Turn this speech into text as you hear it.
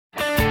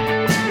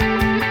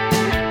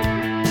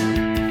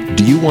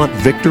Do you want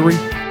victory?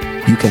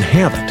 You can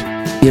have it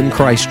in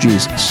Christ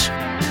Jesus.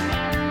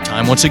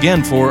 Time once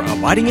again for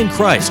Abiding in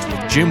Christ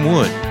with Jim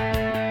Wood.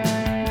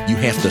 You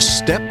have to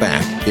step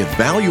back,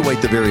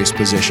 evaluate the various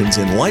positions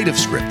in light of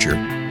Scripture,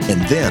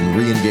 and then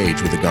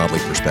re-engage with a godly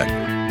perspective.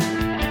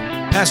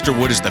 Pastor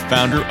Wood is the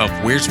founder of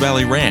Wears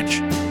Valley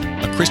Ranch,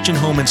 a Christian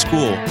home and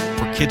school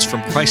for kids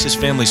from crisis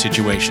family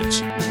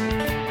situations.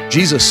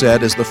 Jesus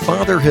said, "As the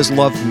Father has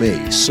loved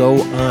me,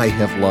 so I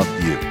have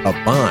loved you.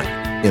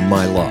 Abide in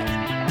my love."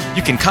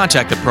 You can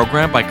contact the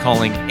program by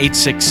calling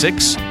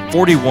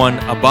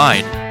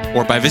 866-41-ABIDE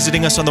or by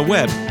visiting us on the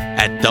web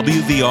at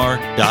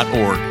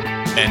wvr.org.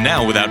 And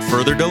now, without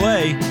further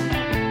delay,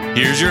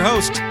 here's your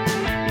host,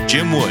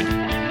 Jim Wood.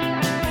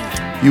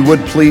 You would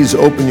please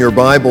open your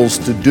Bibles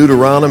to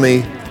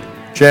Deuteronomy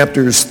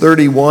chapters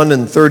 31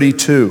 and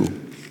 32.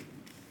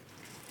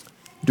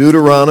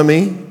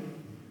 Deuteronomy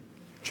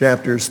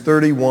chapters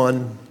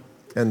 31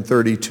 and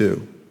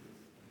 32.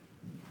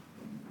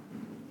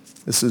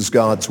 This is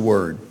God's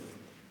word.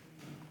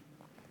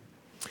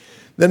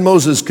 Then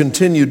Moses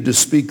continued to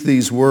speak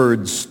these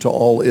words to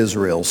all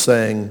Israel,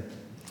 saying,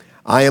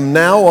 I am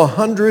now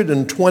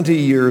 120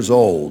 years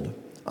old.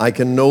 I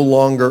can no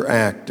longer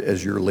act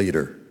as your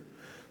leader.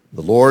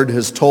 The Lord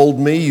has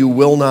told me you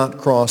will not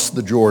cross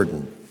the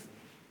Jordan.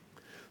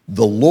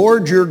 The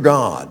Lord your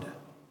God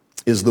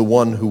is the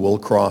one who will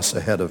cross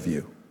ahead of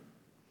you.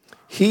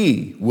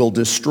 He will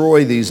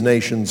destroy these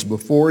nations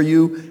before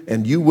you,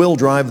 and you will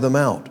drive them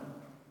out.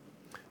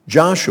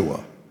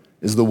 Joshua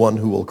is the one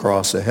who will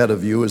cross ahead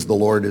of you, as the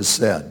Lord has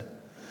said.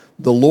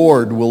 The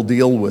Lord will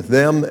deal with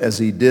them as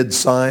he did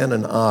Sihon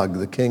and Og,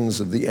 the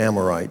kings of the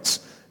Amorites,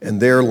 and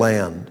their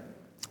land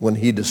when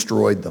he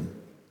destroyed them.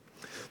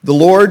 The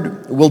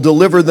Lord will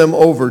deliver them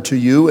over to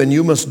you, and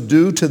you must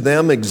do to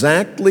them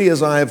exactly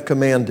as I have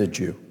commanded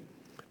you.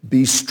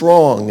 Be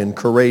strong and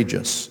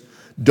courageous.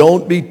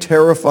 Don't be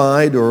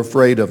terrified or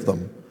afraid of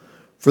them,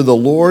 for the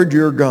Lord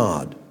your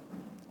God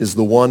is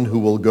the one who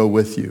will go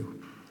with you.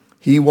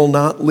 He will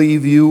not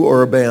leave you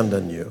or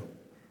abandon you.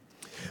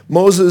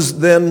 Moses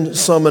then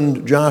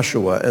summoned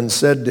Joshua and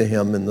said to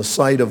him in the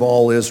sight of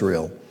all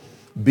Israel,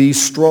 Be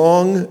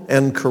strong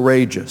and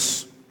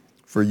courageous,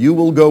 for you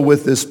will go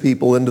with this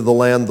people into the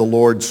land the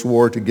Lord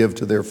swore to give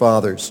to their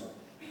fathers.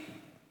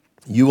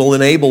 You will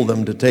enable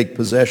them to take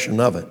possession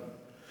of it.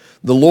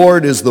 The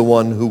Lord is the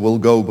one who will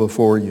go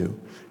before you.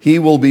 He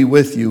will be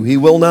with you. He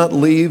will not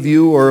leave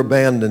you or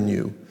abandon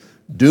you.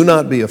 Do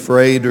not be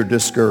afraid or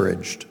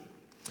discouraged.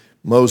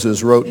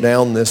 Moses wrote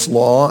down this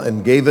law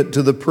and gave it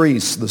to the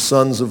priests, the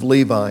sons of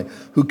Levi,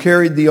 who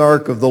carried the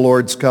ark of the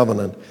Lord's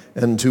covenant,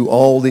 and to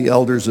all the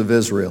elders of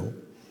Israel.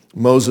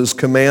 Moses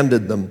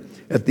commanded them,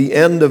 at the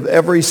end of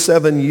every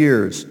 7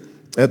 years,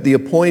 at the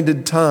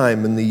appointed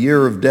time in the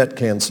year of debt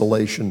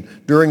cancellation,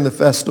 during the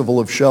festival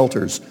of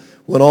shelters,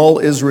 when all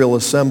Israel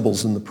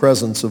assembles in the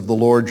presence of the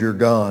Lord your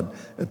God,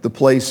 at the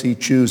place he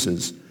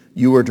chooses,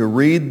 you are to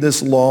read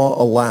this law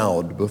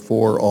aloud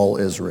before all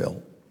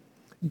Israel.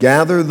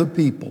 Gather the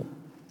people,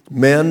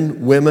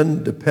 men,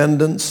 women,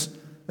 dependents,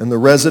 and the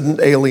resident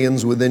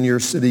aliens within your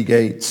city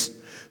gates,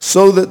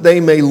 so that they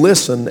may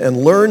listen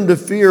and learn to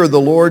fear the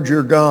Lord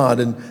your God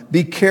and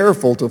be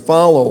careful to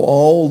follow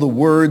all the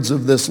words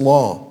of this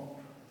law.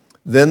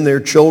 Then their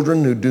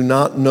children who do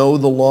not know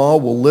the law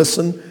will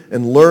listen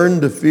and learn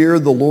to fear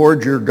the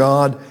Lord your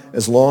God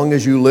as long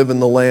as you live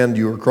in the land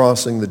you are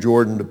crossing the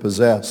Jordan to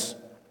possess.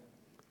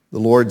 The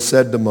Lord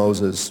said to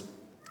Moses,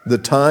 The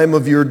time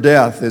of your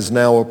death is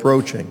now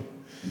approaching.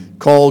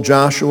 Call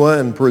Joshua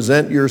and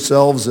present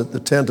yourselves at the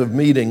tent of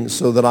meeting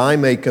so that I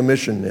may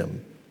commission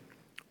him.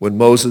 When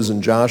Moses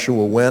and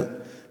Joshua went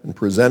and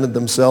presented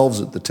themselves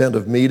at the tent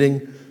of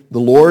meeting, the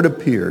Lord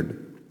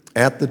appeared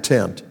at the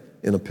tent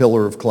in a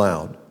pillar of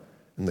cloud,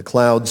 and the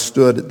cloud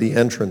stood at the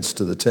entrance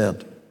to the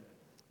tent.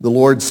 The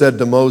Lord said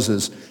to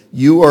Moses,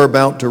 You are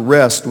about to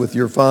rest with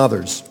your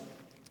fathers,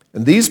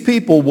 and these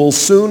people will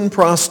soon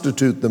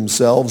prostitute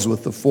themselves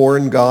with the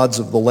foreign gods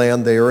of the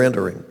land they are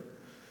entering.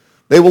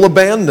 They will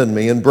abandon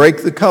me and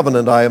break the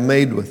covenant I have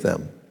made with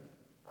them.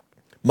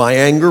 My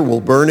anger will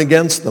burn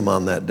against them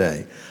on that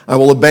day. I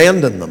will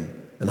abandon them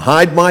and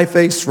hide my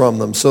face from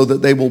them so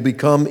that they will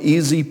become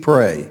easy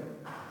prey.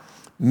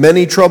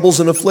 Many troubles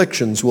and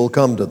afflictions will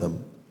come to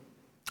them.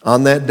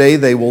 On that day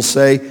they will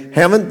say,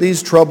 Haven't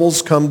these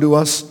troubles come to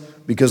us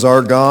because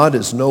our God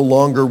is no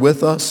longer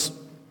with us?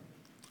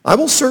 I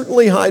will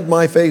certainly hide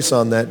my face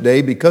on that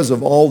day because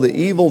of all the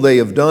evil they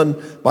have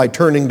done by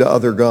turning to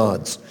other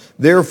gods.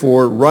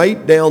 Therefore,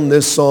 write down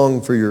this song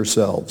for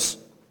yourselves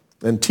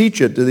and teach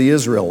it to the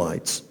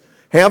Israelites.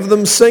 Have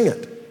them sing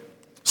it,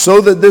 so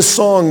that this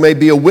song may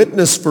be a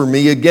witness for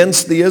me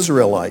against the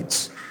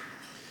Israelites.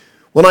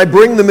 When I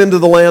bring them into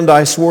the land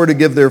I swore to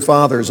give their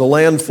fathers, a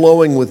land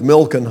flowing with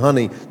milk and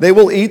honey, they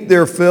will eat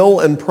their fill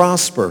and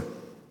prosper.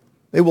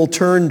 They will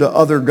turn to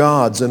other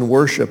gods and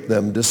worship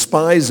them,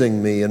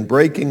 despising me and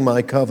breaking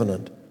my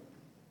covenant.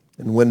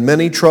 And when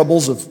many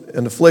troubles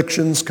and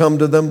afflictions come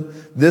to them,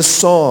 this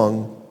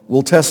song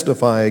will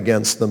testify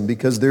against them,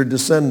 because their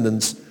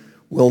descendants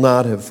will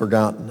not have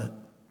forgotten it.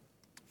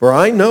 for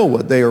I know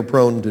what they are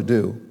prone to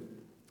do,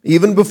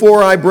 even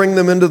before I bring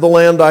them into the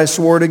land I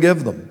swore to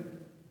give them."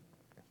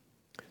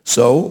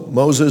 So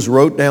Moses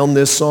wrote down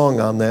this song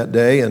on that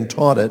day and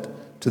taught it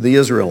to the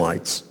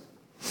Israelites.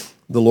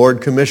 The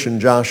Lord commissioned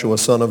Joshua,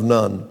 son of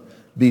Nun,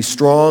 "Be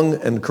strong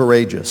and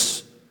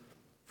courageous,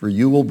 for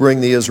you will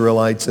bring the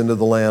Israelites into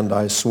the land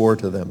I swore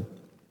to them,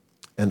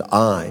 and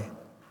I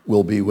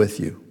will be with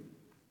you."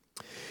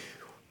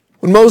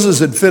 When Moses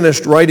had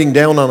finished writing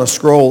down on a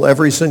scroll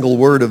every single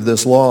word of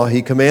this law,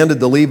 he commanded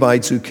the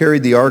Levites who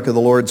carried the ark of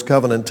the Lord's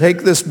covenant,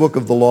 "Take this book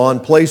of the law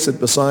and place it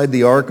beside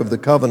the ark of the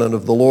covenant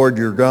of the Lord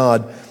your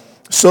God,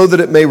 so that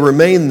it may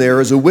remain there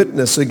as a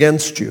witness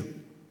against you.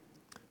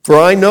 For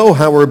I know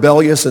how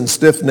rebellious and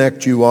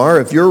stiff-necked you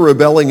are. If you're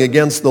rebelling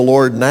against the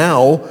Lord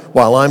now,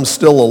 while I'm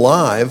still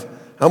alive,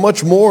 how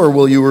much more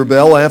will you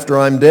rebel after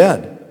I'm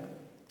dead?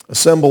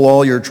 Assemble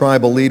all your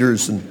tribal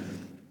leaders and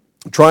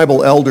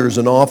tribal elders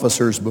and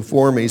officers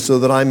before me, so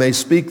that I may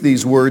speak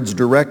these words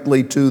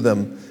directly to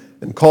them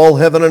and call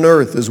heaven and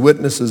earth as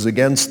witnesses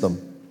against them.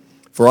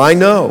 For I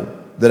know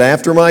that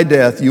after my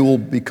death you will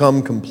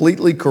become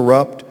completely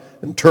corrupt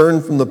and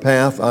turn from the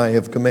path I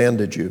have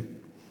commanded you.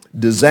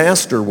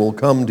 Disaster will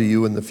come to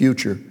you in the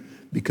future,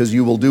 because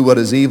you will do what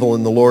is evil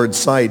in the Lord's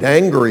sight,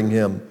 angering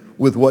him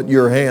with what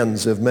your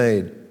hands have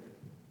made."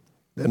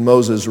 Then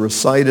Moses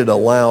recited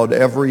aloud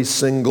every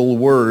single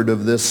word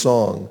of this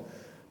song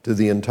to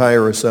the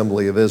entire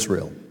assembly of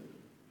Israel.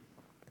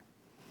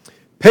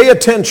 "Pay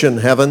attention,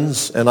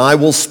 heavens, and I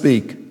will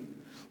speak.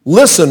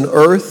 Listen,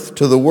 earth,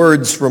 to the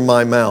words from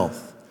my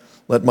mouth.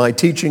 Let my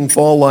teaching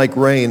fall like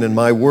rain and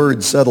my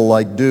words settle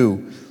like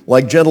dew,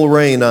 like gentle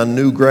rain on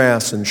new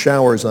grass and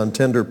showers on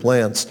tender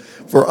plants.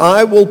 For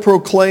I will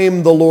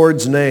proclaim the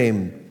Lord's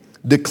name,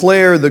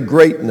 declare the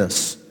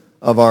greatness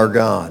of our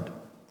God.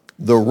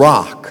 The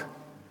rock,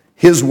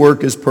 his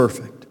work is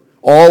perfect.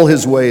 All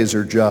his ways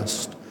are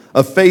just.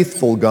 A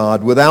faithful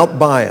God without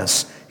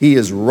bias. He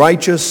is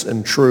righteous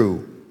and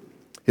true.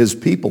 His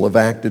people have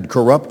acted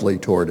corruptly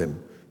toward him.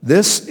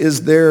 This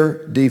is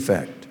their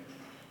defect.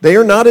 They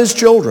are not his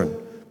children,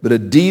 but a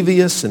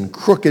devious and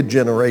crooked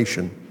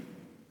generation.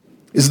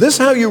 Is this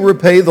how you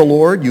repay the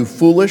Lord, you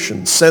foolish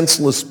and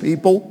senseless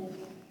people?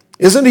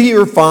 Isn't he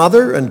your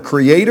father and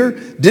creator?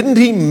 Didn't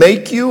he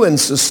make you and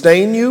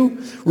sustain you?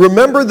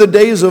 Remember the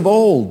days of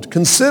old.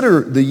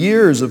 Consider the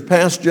years of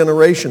past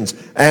generations.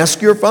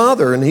 Ask your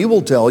father, and he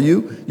will tell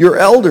you, your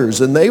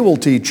elders, and they will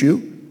teach you.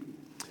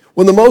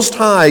 When the Most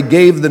High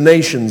gave the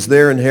nations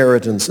their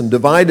inheritance and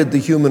divided the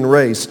human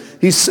race,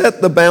 he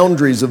set the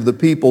boundaries of the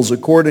peoples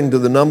according to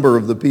the number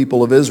of the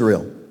people of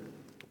Israel.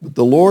 But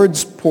the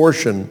Lord's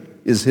portion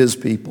is his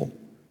people,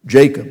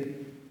 Jacob,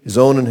 his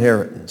own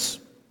inheritance.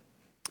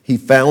 He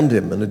found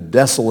him in a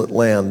desolate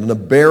land, in a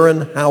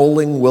barren,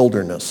 howling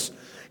wilderness.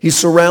 He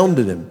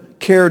surrounded him,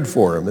 cared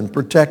for him, and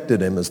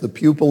protected him as the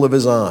pupil of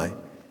his eye.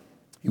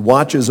 He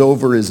watches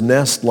over his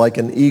nest like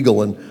an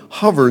eagle and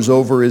hovers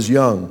over his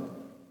young.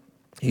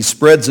 He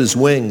spreads his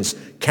wings,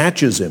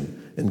 catches him,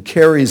 and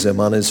carries him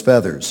on his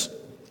feathers.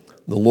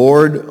 The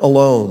Lord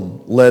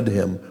alone led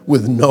him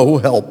with no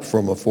help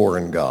from a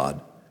foreign god.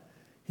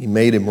 He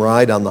made him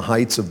ride on the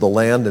heights of the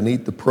land and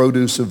eat the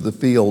produce of the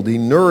field. He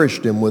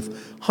nourished him with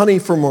honey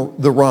from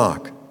the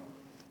rock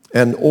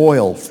and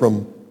oil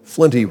from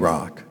flinty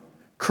rock,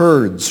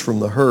 curds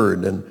from the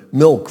herd and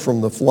milk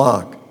from the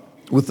flock,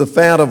 with the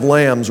fat of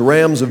lambs,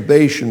 rams of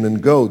Bashan,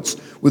 and goats,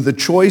 with the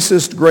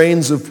choicest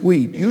grains of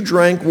wheat. You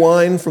drank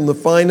wine from the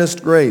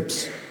finest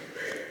grapes.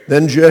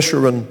 Then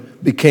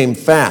Jeshurun became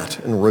fat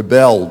and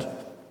rebelled.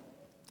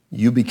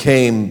 You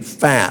became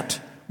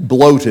fat,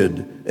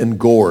 bloated, and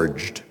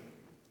gorged.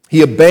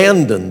 He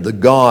abandoned the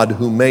God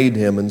who made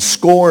him and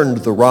scorned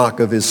the rock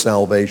of his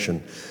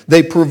salvation.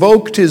 They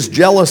provoked his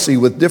jealousy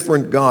with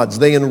different gods.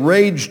 They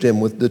enraged him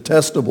with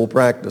detestable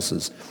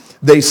practices.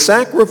 They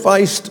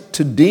sacrificed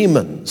to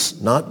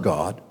demons, not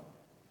God,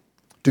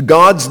 to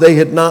gods they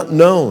had not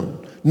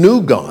known,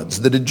 new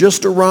gods that had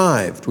just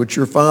arrived, which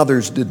your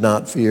fathers did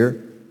not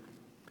fear.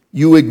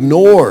 You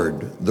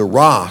ignored the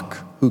rock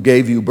who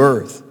gave you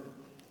birth.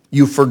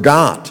 You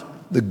forgot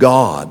the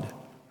God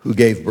who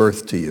gave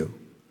birth to you.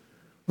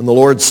 When the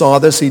Lord saw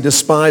this, he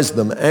despised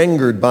them,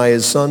 angered by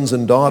his sons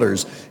and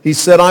daughters. He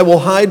said, I will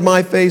hide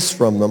my face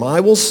from them.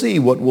 I will see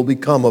what will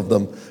become of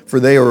them, for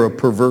they are a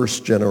perverse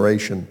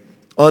generation,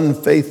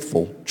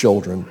 unfaithful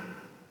children.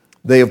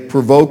 They have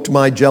provoked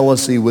my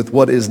jealousy with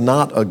what is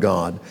not a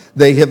God.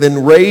 They have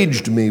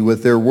enraged me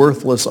with their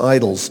worthless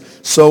idols.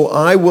 So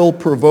I will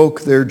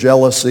provoke their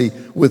jealousy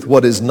with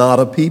what is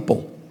not a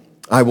people.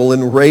 I will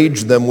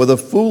enrage them with a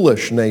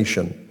foolish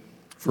nation.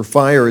 For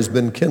fire has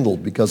been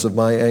kindled because of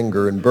my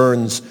anger and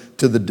burns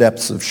to the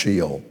depths of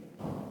Sheol.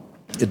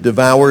 It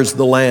devours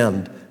the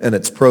land and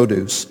its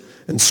produce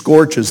and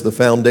scorches the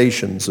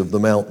foundations of the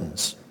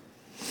mountains.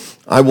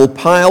 I will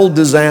pile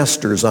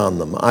disasters on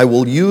them. I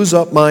will use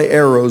up my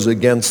arrows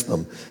against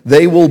them.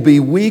 They will be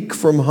weak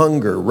from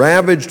hunger,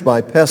 ravaged by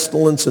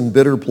pestilence and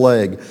bitter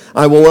plague.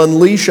 I will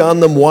unleash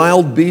on them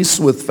wild beasts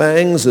with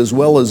fangs as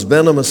well as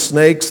venomous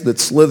snakes that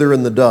slither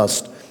in the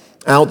dust.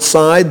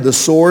 Outside, the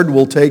sword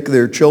will take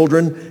their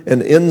children,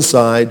 and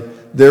inside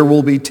there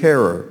will be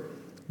terror.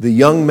 The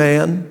young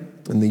man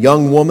and the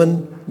young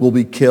woman will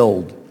be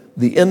killed,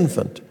 the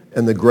infant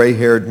and the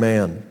gray-haired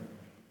man.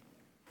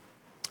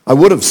 I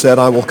would have said,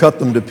 I will cut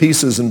them to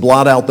pieces and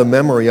blot out the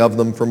memory of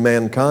them from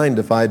mankind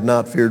if I had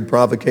not feared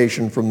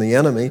provocation from the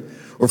enemy,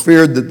 or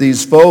feared that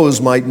these foes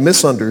might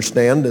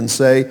misunderstand and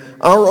say,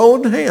 our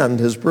own hand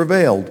has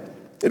prevailed.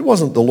 It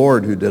wasn't the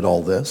Lord who did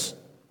all this.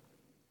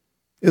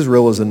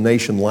 Israel is a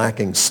nation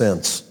lacking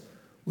sense,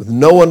 with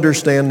no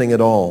understanding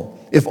at all.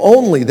 If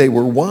only they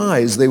were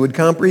wise, they would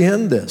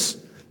comprehend this.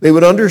 They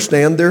would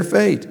understand their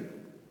fate.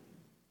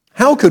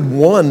 How could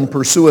one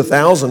pursue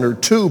 1,000 or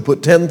two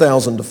put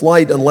 10,000 to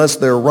flight unless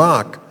their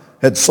rock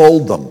had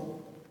sold them,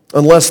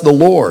 unless the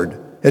Lord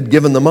had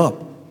given them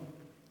up?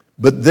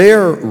 But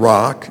their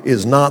rock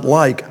is not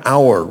like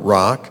our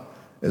rock,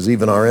 as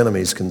even our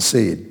enemies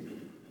concede.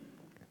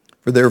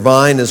 For their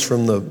vine is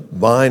from the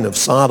vine of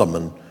Sodom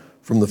and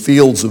from the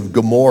fields of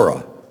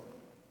Gomorrah.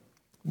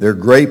 Their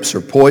grapes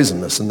are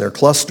poisonous and their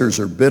clusters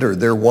are bitter.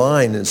 Their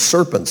wine is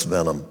serpent's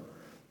venom,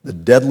 the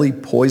deadly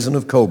poison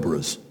of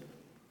cobras.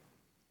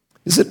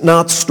 Is it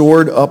not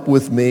stored up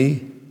with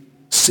me,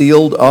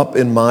 sealed up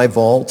in my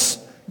vaults?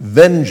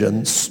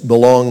 Vengeance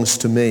belongs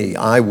to me.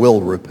 I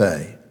will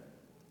repay.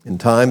 In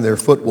time their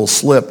foot will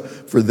slip,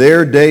 for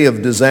their day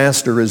of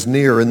disaster is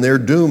near, and their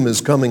doom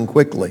is coming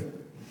quickly.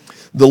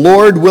 The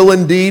Lord will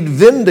indeed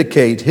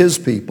vindicate his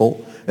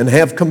people and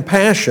have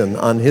compassion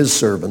on his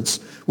servants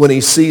when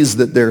he sees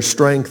that their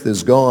strength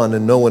is gone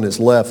and no one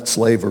is left,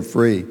 slave or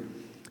free.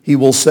 He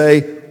will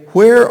say,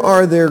 where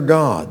are their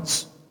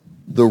gods,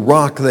 the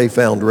rock they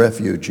found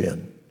refuge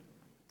in?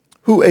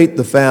 Who ate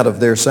the fat of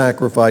their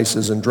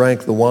sacrifices and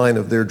drank the wine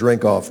of their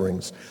drink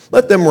offerings?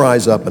 Let them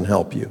rise up and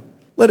help you.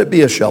 Let it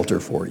be a shelter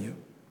for you.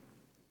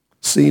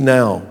 See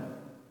now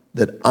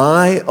that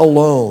I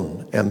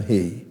alone am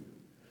he.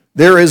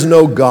 There is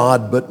no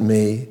God but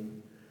me.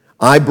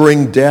 I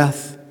bring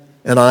death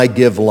and I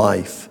give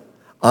life.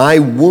 I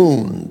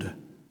wound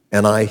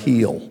and I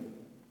heal.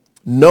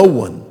 No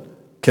one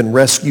can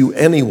rescue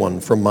anyone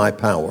from my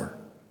power.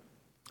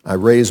 I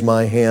raise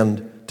my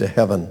hand to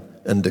heaven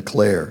and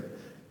declare,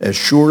 as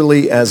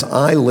surely as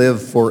I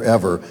live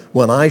forever,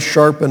 when I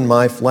sharpen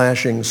my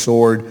flashing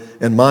sword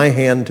and my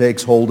hand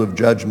takes hold of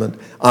judgment,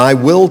 I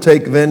will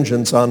take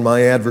vengeance on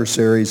my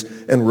adversaries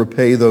and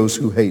repay those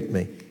who hate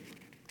me.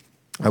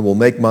 I will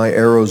make my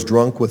arrows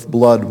drunk with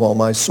blood while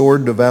my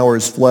sword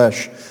devours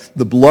flesh,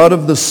 the blood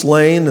of the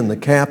slain and the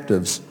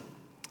captives,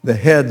 the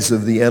heads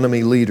of the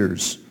enemy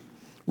leaders.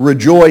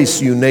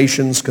 Rejoice, you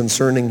nations,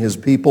 concerning his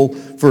people,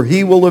 for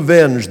he will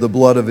avenge the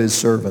blood of his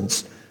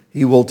servants.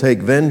 He will take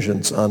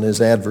vengeance on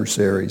his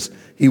adversaries.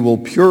 He will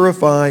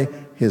purify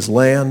his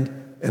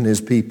land and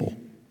his people.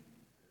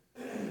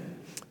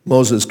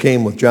 Moses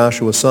came with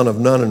Joshua, son of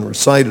Nun, and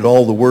recited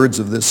all the words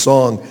of this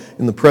song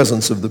in the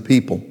presence of the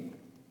people.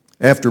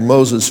 After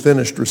Moses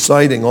finished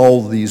reciting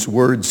all these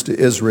words to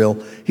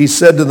Israel, he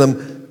said to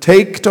them,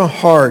 take to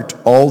heart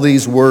all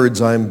these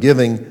words I am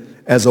giving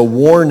as a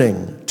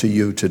warning to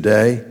you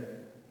today,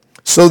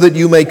 so that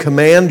you may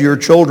command your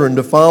children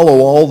to follow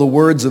all the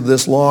words of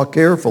this law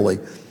carefully.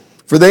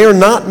 For they are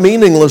not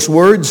meaningless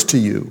words to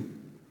you,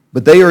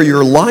 but they are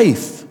your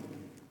life.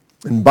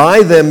 And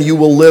by them you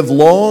will live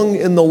long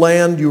in the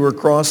land you are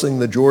crossing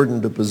the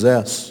Jordan to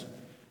possess.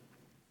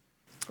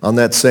 On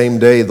that same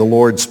day the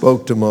Lord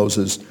spoke to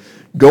Moses,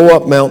 go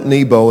up Mount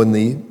Nebo in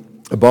the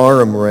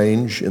Abarim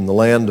range in the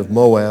land of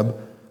Moab,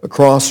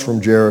 across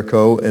from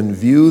Jericho, and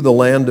view the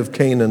land of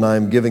Canaan I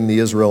am giving the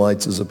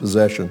Israelites as a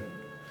possession.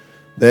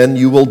 Then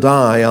you will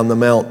die on the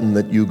mountain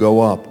that you go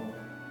up,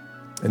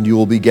 and you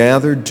will be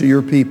gathered to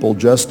your people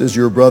just as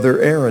your brother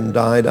Aaron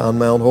died on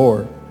Mount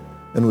Hor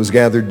and was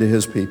gathered to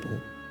his people.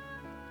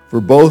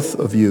 For both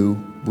of you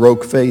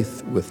broke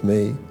faith with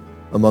me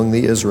among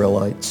the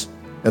Israelites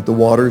at the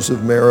waters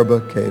of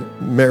Meribah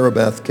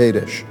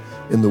Kadesh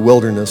in the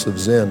wilderness of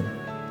Zin,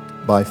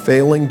 by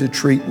failing to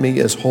treat me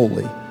as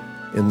holy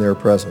in their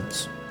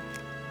presence.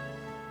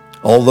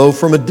 Although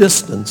from a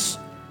distance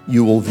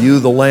you will view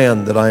the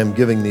land that I am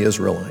giving the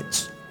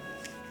Israelites,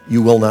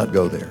 you will not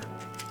go there.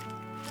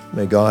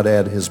 May God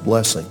add his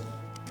blessing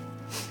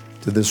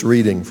to this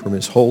reading from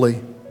his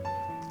holy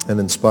and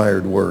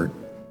inspired word.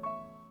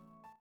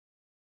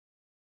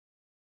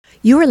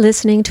 You are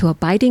listening to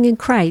Abiding in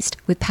Christ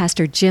with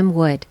Pastor Jim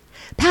Wood.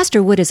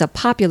 Pastor Wood is a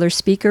popular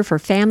speaker for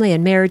family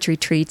and marriage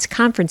retreats,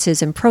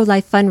 conferences, and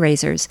pro-life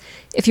fundraisers.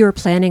 If you are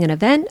planning an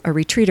event, a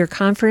retreat, or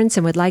conference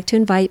and would like to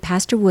invite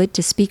Pastor Wood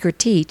to speak or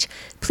teach,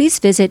 please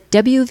visit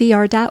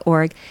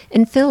wvr.org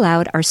and fill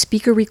out our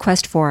speaker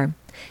request form.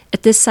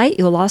 At this site,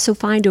 you'll also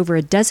find over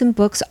a dozen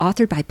books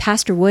authored by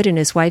Pastor Wood and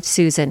his wife,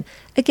 Susan.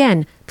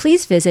 Again,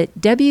 please visit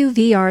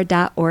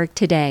wvr.org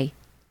today.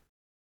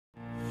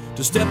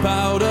 To step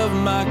out of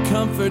my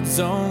comfort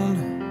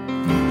zone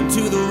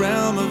into the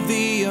realm of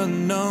the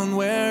unknown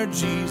where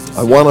Jesus...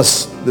 I want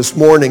us this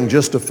morning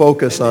just to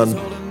focus on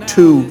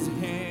two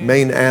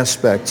main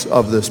aspects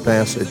of this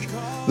passage.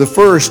 The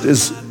first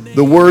is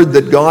the word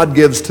that God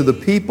gives to the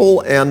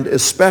people, and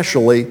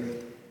especially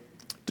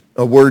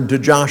a word to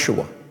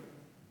Joshua.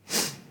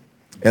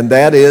 And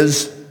that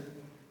is,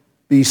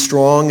 be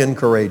strong and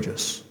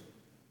courageous.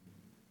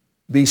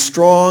 Be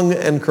strong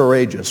and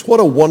courageous. What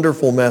a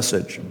wonderful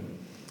message.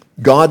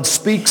 God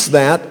speaks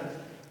that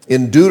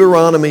in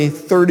Deuteronomy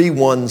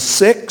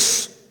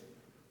 31:6,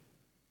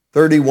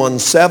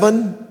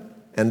 31:7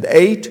 and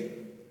 8,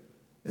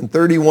 and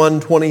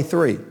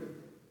 31:23.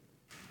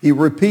 He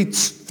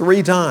repeats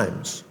 3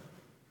 times,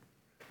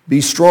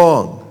 be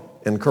strong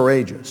and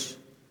courageous.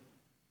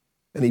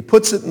 And he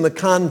puts it in the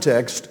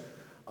context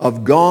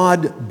of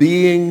God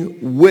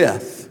being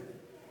with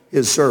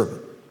his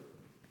servant.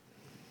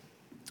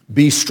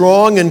 Be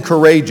strong and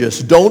courageous.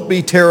 Don't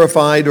be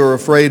terrified or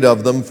afraid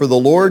of them, for the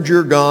Lord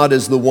your God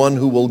is the one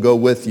who will go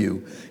with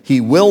you.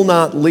 He will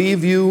not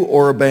leave you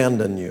or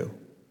abandon you.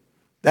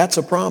 That's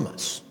a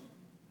promise.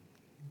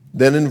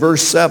 Then in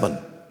verse 7,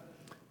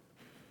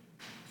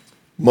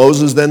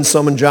 Moses then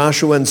summoned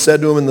Joshua and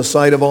said to him in the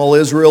sight of all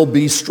Israel,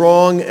 be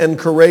strong and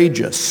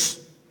courageous,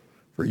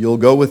 for you'll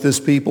go with this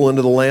people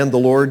into the land the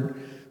Lord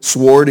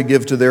swore to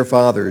give to their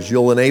fathers.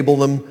 You'll enable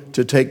them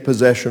to take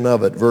possession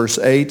of it. Verse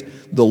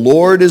 8, the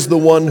Lord is the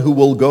one who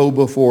will go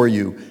before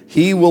you.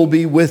 He will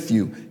be with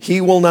you.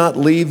 He will not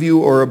leave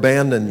you or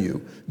abandon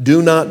you.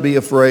 Do not be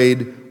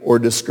afraid or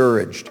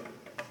discouraged.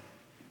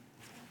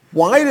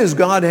 Why does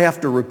God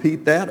have to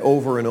repeat that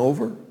over and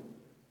over?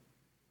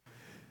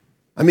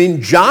 I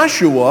mean,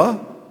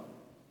 Joshua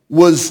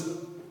was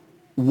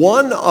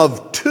one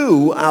of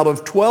 2 out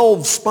of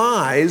 12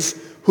 spies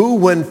who,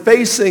 when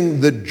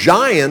facing the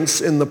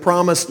giants in the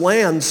promised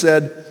land,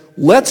 said,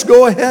 let's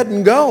go ahead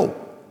and go.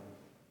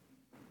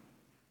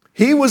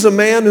 He was a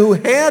man who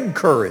had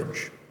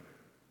courage.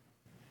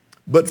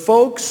 But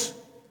folks,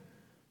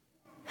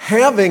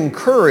 having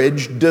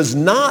courage does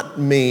not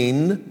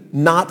mean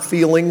not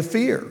feeling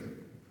fear.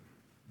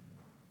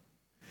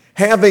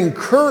 Having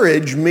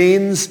courage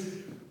means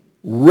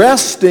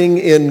resting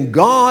in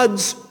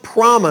God's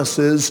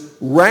promises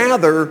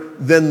rather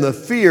than the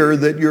fear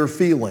that you're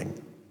feeling.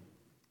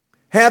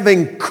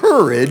 Having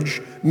courage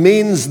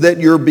means that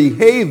your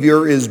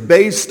behavior is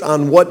based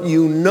on what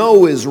you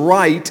know is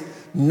right,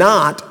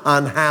 not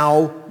on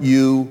how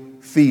you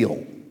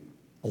feel.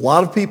 A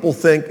lot of people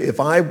think if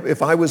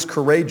I was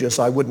courageous,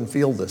 I wouldn't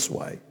feel this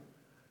way.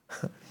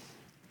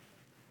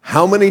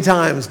 How many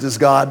times does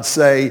God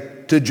say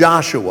to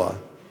Joshua,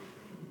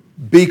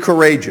 be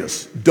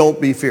courageous,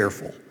 don't be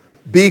fearful.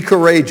 Be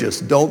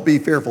courageous, don't be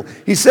fearful.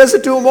 He says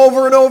it to him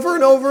over and over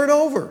and over and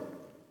over.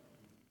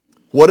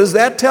 What does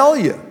that tell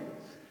you?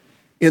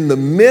 In the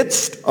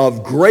midst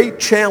of great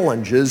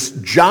challenges,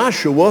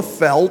 Joshua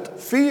felt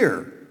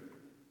fear.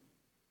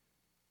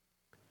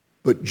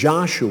 But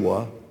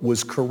Joshua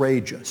was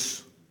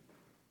courageous.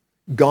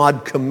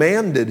 God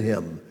commanded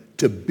him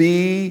to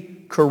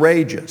be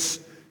courageous.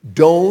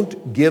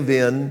 Don't give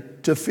in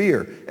to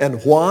fear.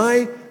 And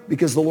why?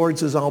 Because the Lord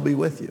says, I'll be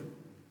with you.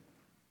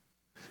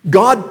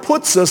 God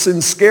puts us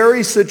in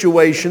scary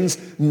situations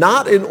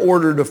not in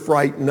order to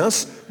frighten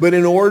us, but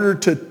in order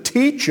to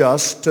teach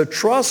us to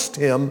trust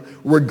him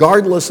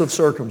regardless of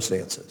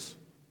circumstances.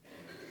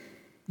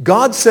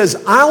 God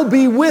says, I'll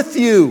be with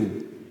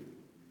you.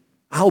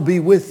 I'll be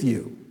with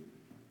you.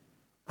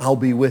 I'll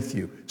be with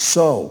you.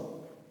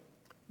 So,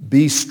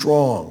 be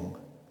strong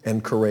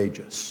and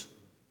courageous.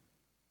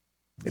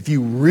 If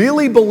you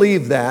really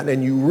believe that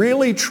and you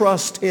really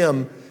trust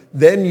him,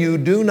 then you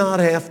do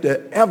not have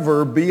to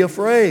ever be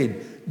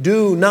afraid.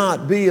 Do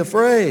not be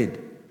afraid.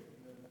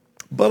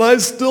 But I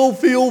still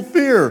feel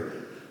fear.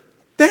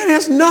 That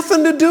has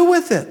nothing to do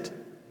with it.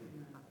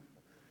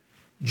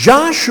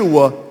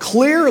 Joshua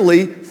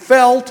clearly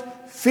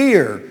felt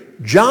fear.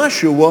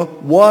 Joshua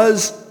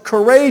was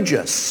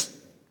courageous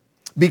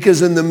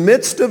because in the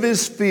midst of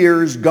his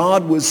fears,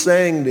 God was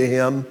saying to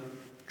him,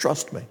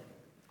 trust me.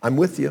 I'm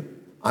with you.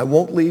 I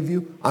won't leave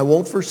you. I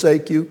won't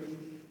forsake you.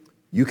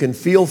 You can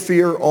feel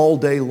fear all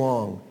day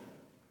long,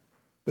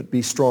 but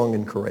be strong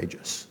and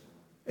courageous.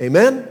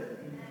 Amen?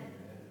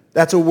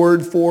 That's a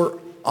word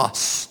for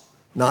us,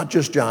 not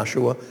just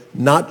Joshua,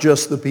 not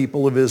just the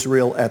people of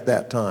Israel at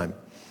that time.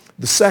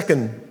 The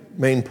second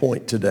main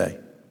point today,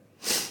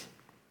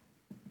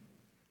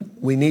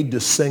 we need to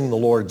sing the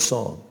Lord's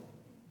song.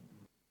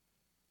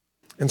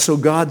 And so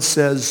God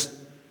says,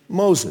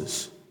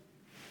 Moses,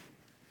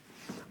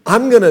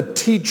 I'm going to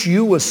teach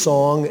you a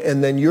song,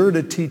 and then you're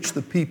to teach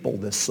the people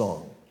this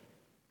song.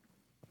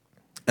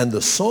 And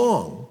the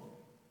song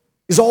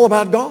is all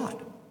about God.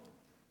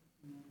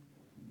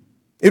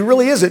 It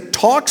really is. It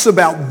talks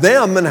about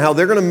them and how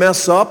they're going to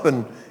mess up,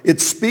 and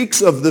it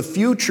speaks of the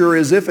future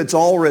as if it's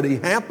already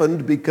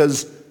happened,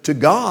 because to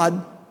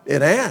God,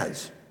 it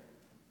has.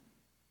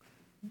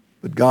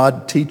 But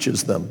God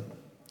teaches them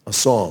a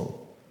song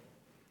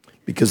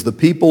because the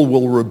people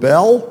will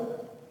rebel,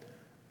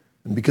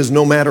 and because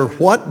no matter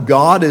what,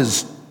 God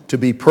is to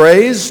be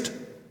praised.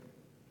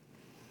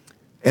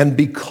 And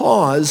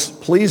because,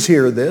 please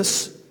hear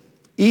this,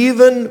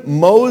 even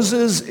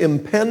Moses'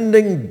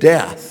 impending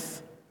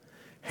death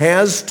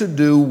has to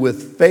do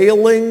with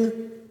failing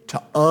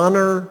to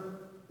honor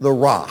the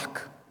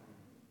rock.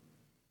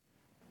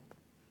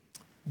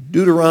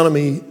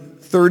 Deuteronomy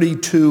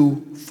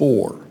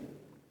 32:4.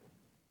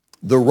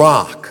 The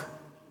rock,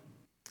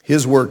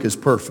 his work is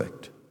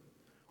perfect.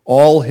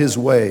 All his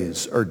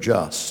ways are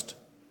just.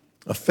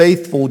 A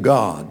faithful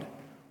God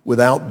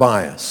without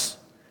bias.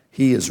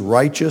 He is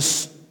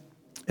righteous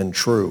and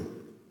true.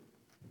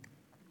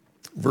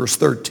 Verse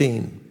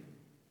 13.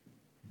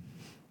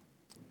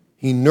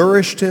 He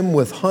nourished him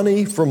with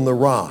honey from the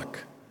rock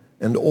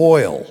and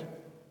oil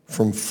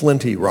from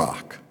flinty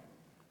rock.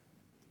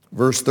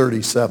 Verse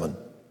 37.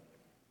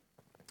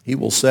 He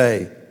will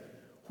say,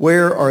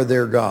 where are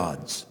their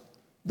gods?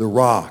 The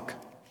rock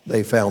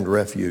they found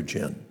refuge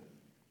in.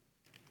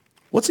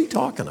 What's he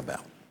talking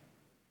about?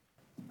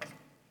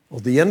 Well,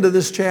 at the end of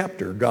this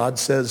chapter, God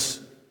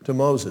says to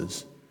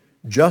Moses,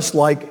 just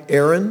like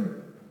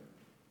Aaron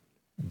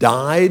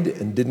died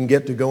and didn't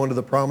get to go into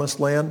the promised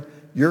land,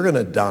 you're going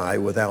to die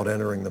without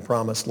entering the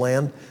promised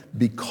land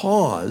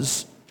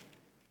because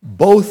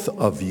both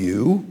of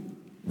you,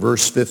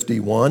 verse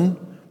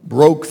 51,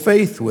 broke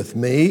faith with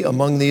me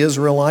among the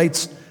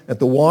Israelites at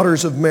the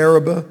waters of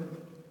Meribah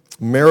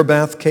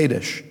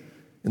Kadesh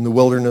in the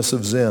wilderness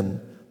of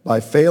Zin by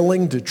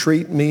failing to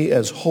treat me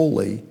as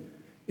holy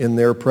in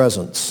their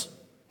presence.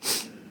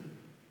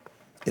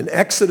 In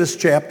Exodus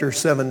chapter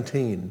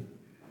 17,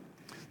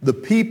 the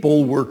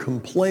people were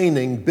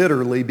complaining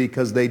bitterly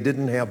because they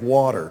didn't have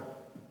water.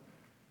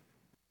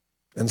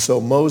 And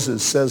so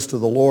Moses says to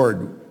the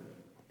Lord,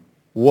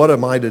 what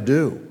am I to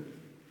do?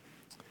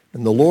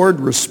 And the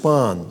Lord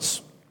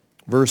responds,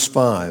 verse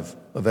 5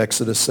 of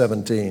Exodus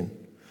 17.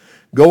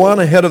 Go on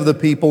ahead of the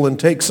people and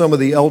take some of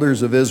the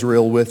elders of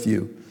Israel with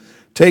you.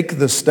 Take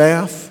the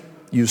staff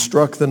you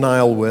struck the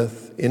Nile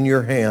with in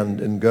your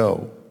hand and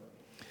go.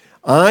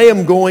 I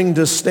am going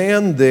to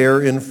stand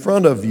there in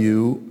front of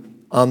you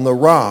on the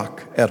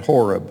rock at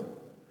Horeb.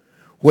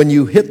 When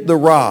you hit the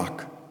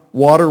rock,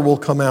 water will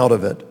come out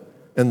of it,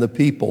 and the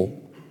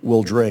people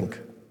will drink.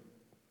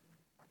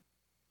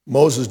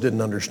 Moses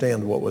didn't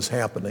understand what was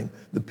happening.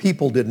 The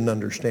people didn't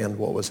understand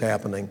what was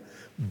happening.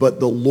 But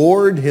the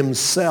Lord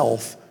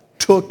himself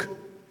took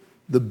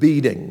the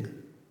beating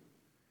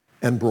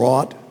and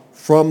brought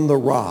from the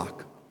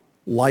rock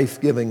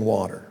life-giving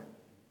water.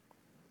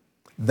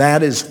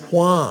 That is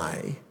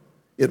why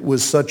it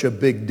was such a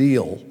big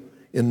deal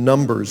in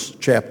Numbers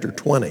chapter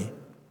 20,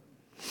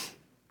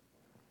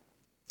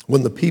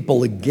 when the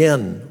people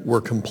again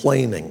were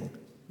complaining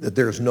that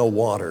there's no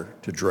water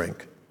to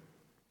drink.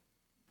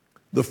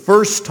 The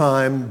first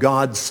time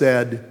God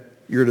said,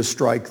 you're to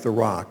strike the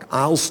rock.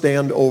 I'll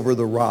stand over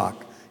the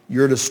rock.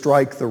 You're to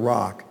strike the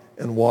rock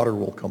and water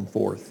will come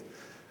forth.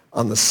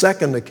 On the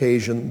second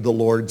occasion, the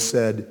Lord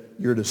said,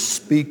 you're to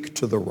speak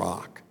to the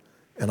rock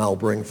and I'll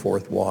bring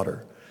forth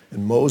water.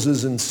 And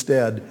Moses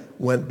instead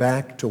went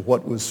back to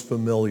what was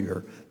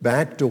familiar,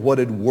 back to what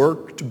had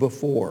worked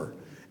before,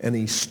 and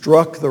he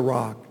struck the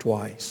rock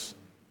twice.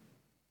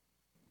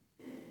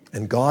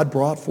 And God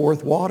brought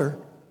forth water.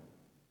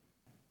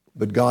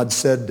 But God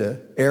said to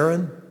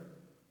Aaron,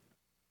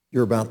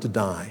 you're about to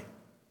die.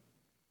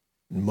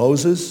 And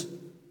Moses,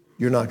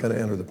 you're not going to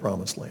enter the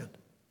promised land.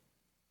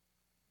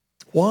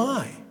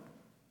 Why?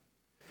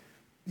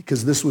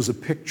 Because this was a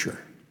picture.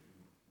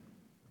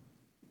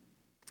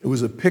 It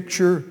was a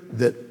picture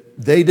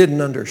that they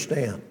didn't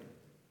understand.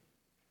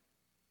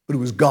 But it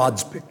was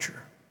God's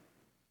picture.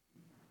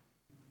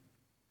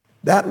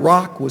 That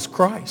rock was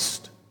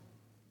Christ.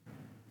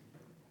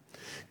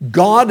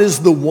 God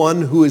is the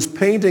one who is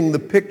painting the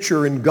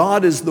picture, and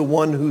God is the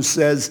one who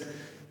says,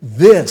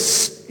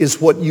 this is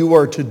what you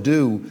are to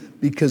do,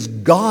 because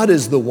God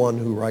is the one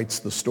who writes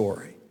the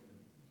story.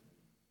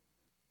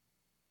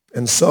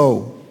 And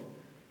so,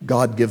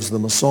 God gives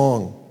them a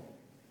song.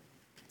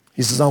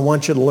 He says, I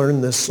want you to learn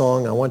this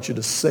song. I want you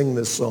to sing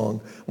this song.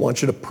 I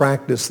want you to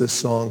practice this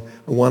song.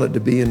 I want it to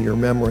be in your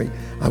memory.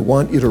 I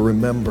want you to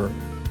remember,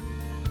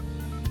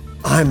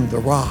 I'm the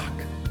rock.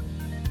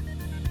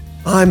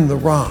 I'm the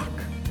rock.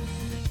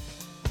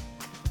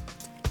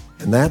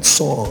 And that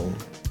song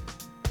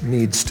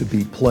needs to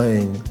be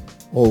playing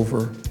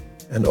over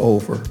and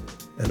over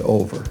and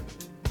over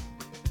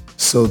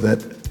so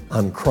that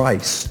on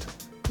Christ,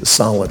 the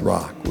solid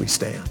rock, we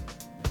stand.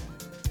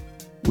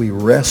 We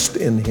rest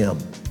in him.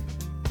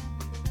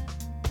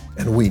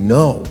 And we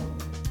know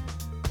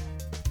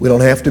we don't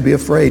have to be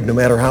afraid no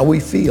matter how we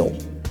feel,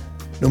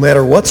 no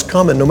matter what's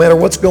coming, no matter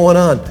what's going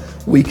on.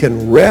 We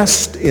can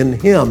rest in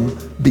him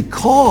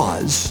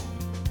because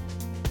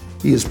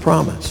he has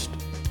promised,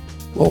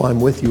 lo,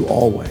 I'm with you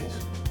always,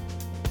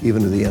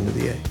 even to the end of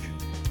the age.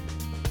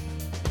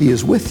 He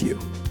is with you.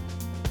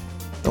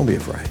 Don't be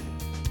afraid.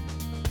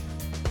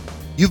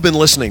 You've been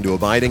listening to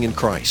Abiding in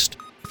Christ.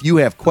 If you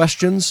have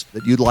questions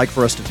that you'd like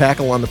for us to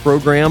tackle on the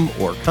program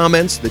or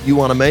comments that you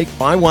want to make,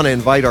 I want to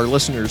invite our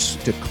listeners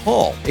to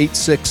call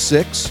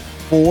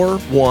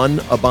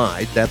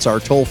 866-41-ABIDE. That's our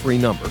toll-free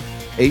number,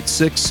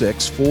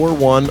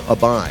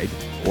 866-41-ABIDE,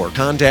 or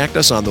contact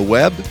us on the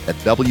web at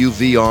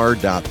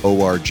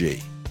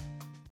wvr.org.